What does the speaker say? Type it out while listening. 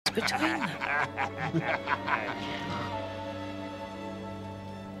bridge between them.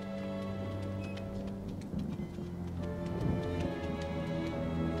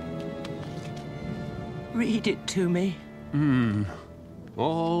 Read it to me.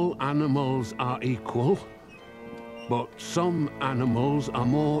 All animals are equal, but some animals are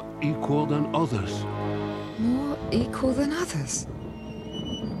more equal than others. More equal than others?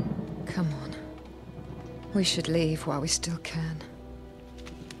 Come on. We should leave while we still can.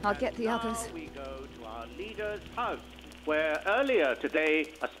 I'll get the others. Now we go to our leader's house, where earlier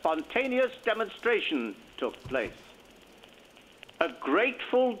today a spontaneous demonstration took place. A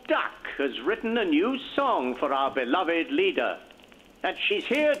grateful duck has written a new song for our beloved leader. And she's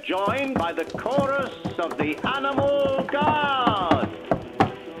here joined by the chorus of the Animal Guard.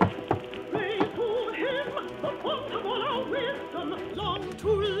 Pray to him, the font of all our wisdom, long to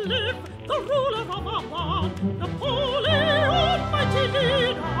live, the ruler of our land. Napoleon, mighty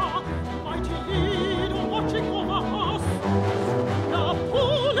leader watching over us.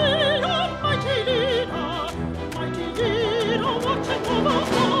 Napoleon, mighty leader watching over us.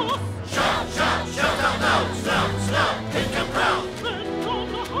 Shout, shout, shout out loud, snout, snout, big and proud.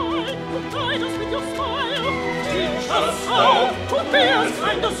 Guide us with your smile. Teach us how to be as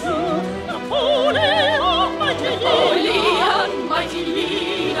kind as you. Napoleon, mighty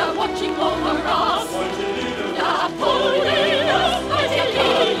leader, watching over us. Napoleon,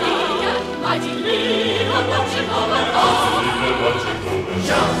 mighty leader, watching over us.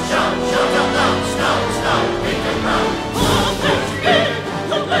 Shout, shout, shout out loud, snout, snout, big and proud. Perfect being,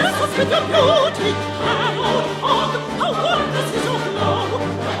 you bless us with your beauty. Hallowed on, how wondrous is your glow.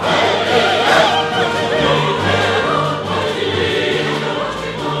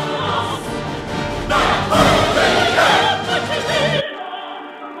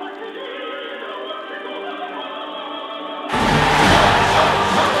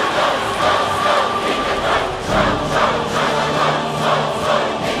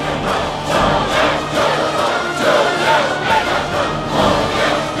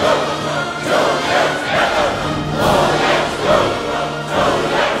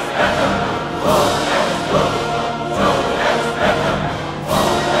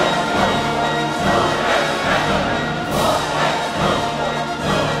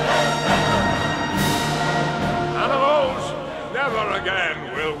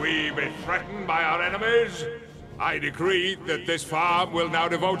 Threatened by our enemies, I decree that this farm will now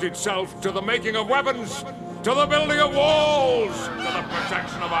devote itself to the making of weapons, to the building of walls, to the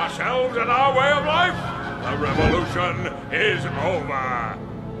protection of ourselves and our way of life. The revolution is over.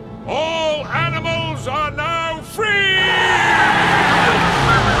 All animals are now free!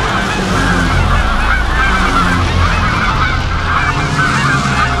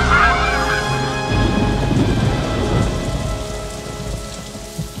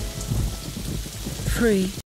 Free.